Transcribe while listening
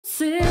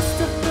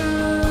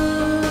Sisterhood.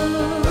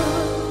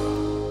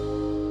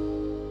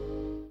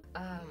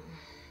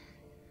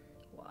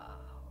 Wow.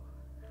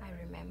 I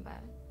remember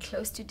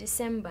close to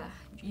December,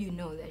 you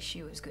know that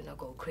she was gonna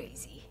go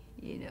crazy.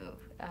 You know,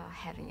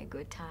 having a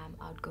good time,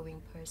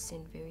 outgoing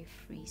person, very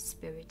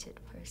free-spirited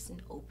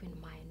person,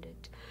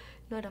 open-minded,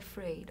 not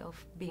afraid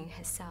of being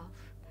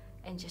herself,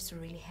 and just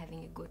really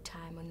having a good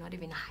time and not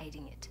even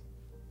hiding it.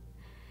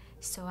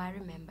 So I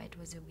remember it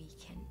was a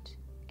weekend,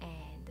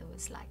 and there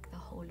was like a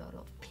whole lot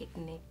of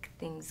picnic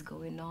things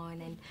going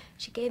on, and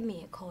she gave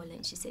me a call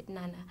and she said,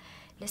 Nana,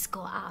 let's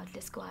go out,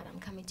 I'm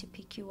coming to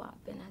pick you up.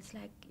 And I was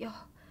like, yo,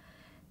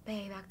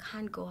 babe, I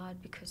can't go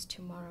out because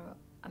tomorrow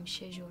I'm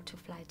scheduled to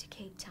fly to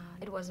Cape Town.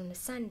 It was on a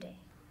Sunday.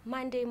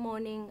 Monday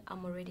morning,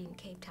 I'm already in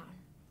Cape Town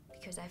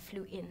because I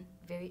flew in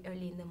very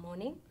early in the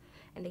morning,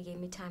 and they gave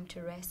me time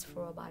to rest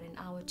for about an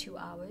hour, 2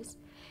 hours.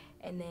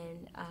 And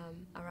then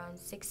around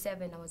 6,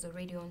 7, I was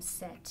already on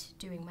set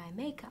doing my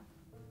makeup.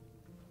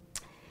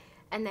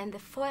 And then the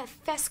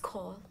first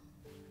call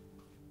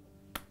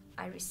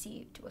I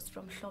received was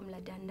from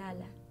Hlomla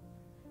Dandala.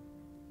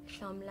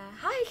 Hlomla,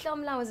 hi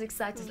Hlomla, I was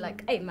excited,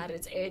 like, hey man,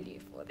 it's early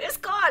for this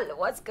call,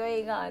 what's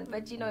going on?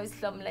 But you know, it's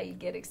Hlomla, you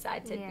get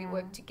excited, we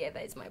work together,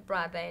 it's my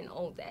brother and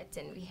all that,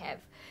 and we have,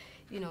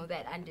 you know,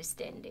 that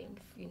understanding,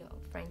 you know,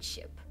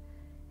 friendship.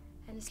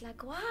 And it's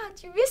like,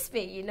 what, you miss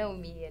me? You know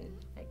me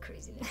and my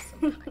craziness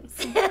sometimes.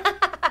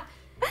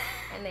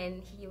 And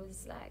then he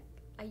was like,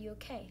 are you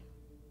okay?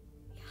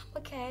 Yeah, I'm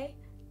okay.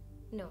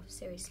 No,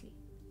 seriously,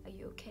 are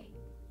you okay?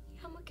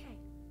 Yeah, I'm okay.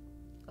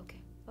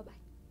 Okay,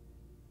 bye-bye.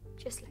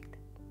 Just like that.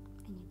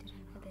 And you didn't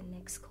know. And the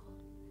next call,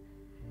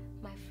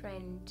 my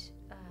friend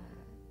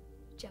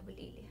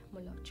Jabulile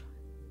Molotra,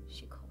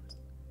 she calls.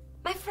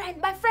 My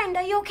friend,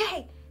 are you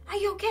okay? Are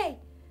you okay?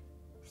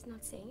 He's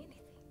not saying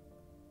anything.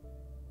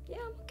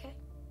 Yeah, I'm okay.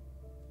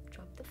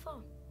 Drop the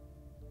phone.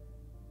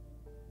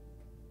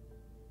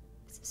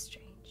 This is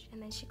strange.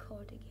 And then she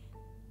called again.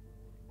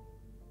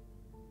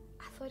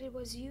 I thought it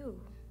was you.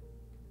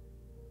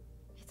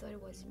 You thought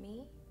it was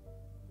me?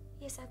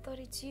 Yes, I thought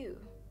it's you.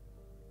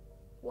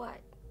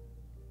 What?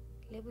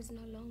 Lebo's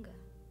no longer.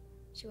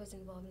 She was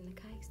involved in the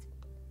case.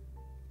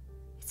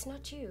 It's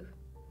not you.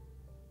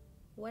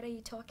 What are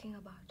you talking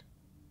about?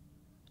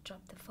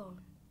 Drop the phone.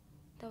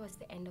 That was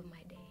the end of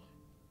my day.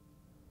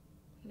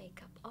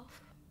 Makeup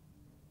off,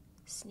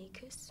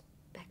 sneakers,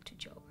 back to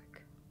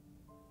Joburg.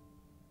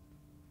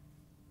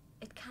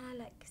 It kind of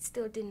like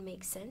still didn't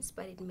make sense,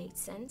 but it made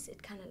sense.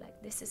 It kind of like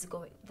it's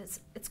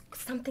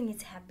something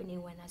is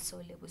happening when I saw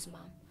Lebo's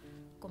mom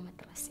go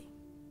matrasi.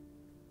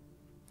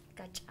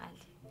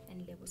 Kachali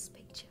and Lebo's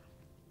picture.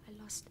 I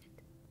lost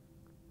it.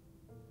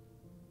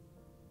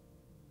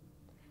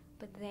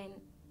 But then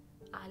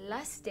our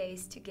last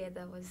days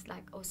together was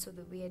like also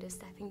the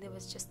weirdest. I think there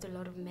was just a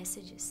lot of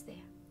messages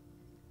there.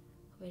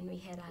 When we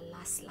had our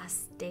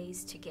last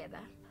days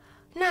together.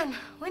 Nan,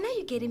 when are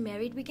you getting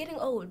married? We're getting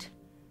old.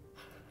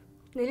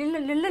 That's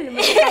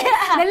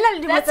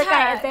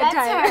her.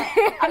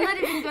 I'm not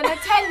even gonna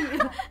tell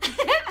you.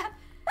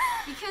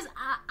 Because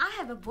I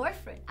have a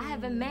boyfriend. I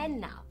have a man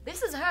now.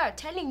 This is her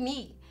telling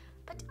me.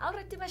 But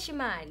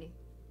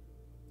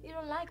you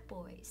don't like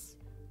boys.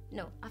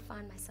 No, I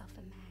found myself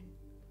a man.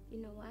 You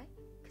know why?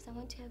 Because I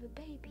want to have a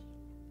baby.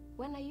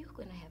 When are you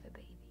gonna have a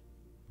baby?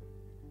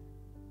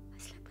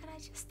 But I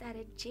just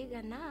started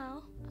jigger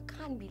now. I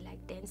can't be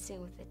like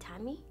dancing with the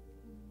tummy.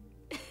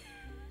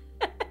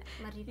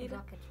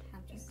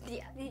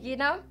 You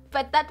know?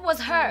 But that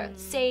was her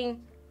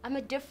saying, I'm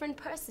a different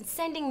person.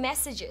 Sending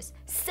messages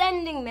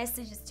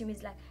to me.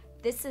 It's like,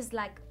 this is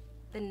like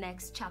the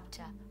next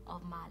chapter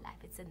of my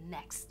life. It's the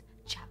next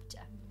chapter.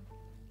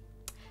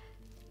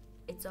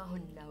 It's a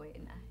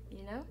hunlawena,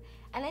 you know?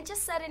 And then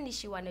just suddenly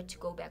she wanted to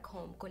go back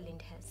home, go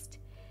Lyndhurst.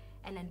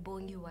 And then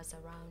Bongi was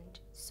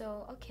around.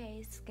 So,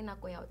 okay,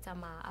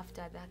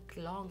 after that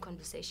long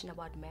conversation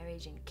about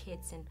marriage and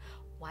kids and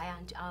why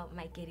am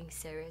I getting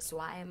serious?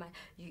 Why am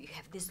you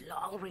have these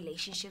long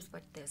relationships,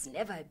 but there's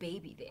never a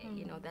baby there.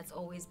 You know, that's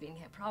always been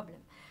her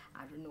problem.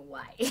 I don't know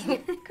why,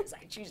 because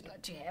I choose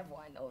not to have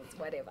one or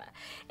whatever.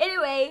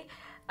 Anyway,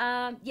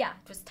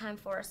 it was time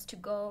for us to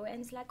go.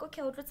 And it's like,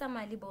 okay,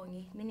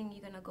 Bongi, meaning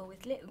you're going to go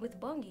with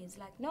Bongi. It's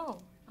like,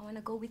 no, I want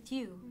to go with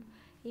you.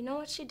 You know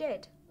what she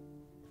did?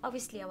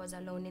 Obviously, I was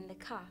alone in the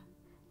car.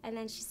 And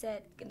then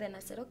I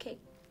said, okay.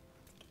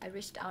 I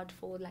reached out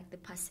for like the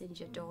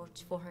passenger door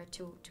for her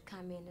to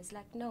come in. It's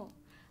like, no,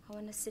 I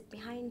want to sit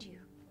behind you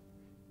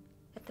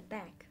at the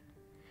back.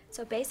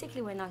 So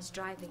basically when I was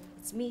driving,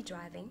 it's me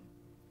driving.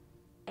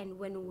 And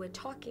when we were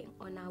talking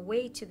on our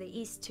way to the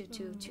east to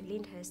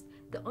Lyndhurst,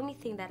 the only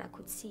thing that I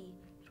could see,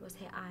 it was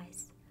her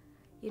eyes.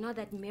 You know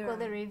that mirror? Oh,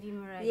 the rearview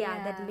mirror.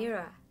 Yeah, that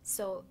mirror.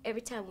 So every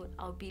time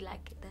I'll be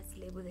like, that's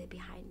Lebo there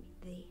behind me,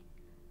 there.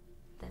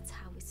 That's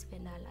how we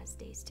spend our last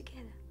days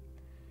together.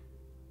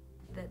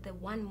 The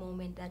one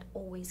moment that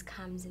always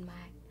comes in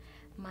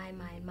my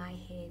mind, my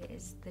head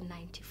is the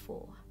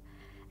 94.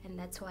 And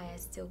that's why I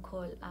still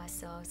call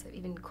ourselves, or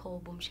even call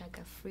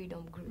Boomshaka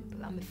Freedom Group.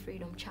 I'm a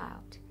freedom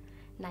child.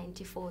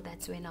 94,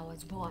 that's when I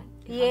was born.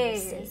 If I may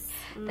say.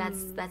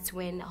 Yes. That's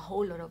when a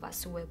whole lot of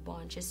us were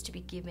born, just to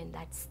be given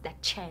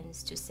that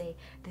chance to say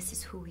this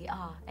is who we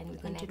are, and we're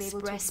going to be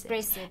able to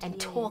express it and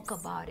talk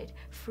about it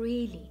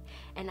freely.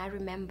 And I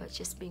remember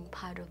just being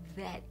part of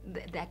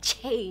that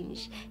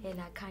change in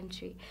our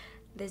country.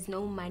 There's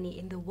no money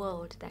in the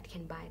world that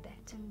can buy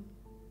that.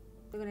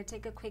 We're going to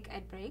take a quick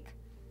ad break.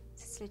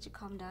 Just let you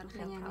calm down.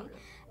 No problem.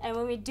 And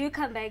when we do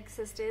come back,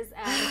 sisters,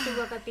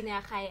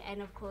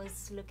 and of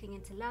course looking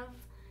into love,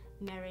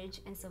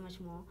 marriage, and so much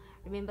more.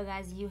 Remember,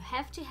 guys, you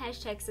have to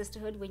hashtag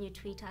sisterhood when you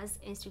tweet us,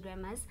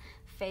 Instagram us,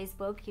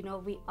 Facebook. You know,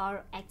 we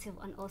are active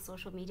on all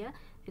social media.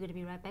 We're going to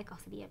be right back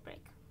after the ad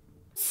break.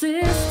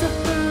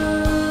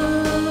 Sisterhood.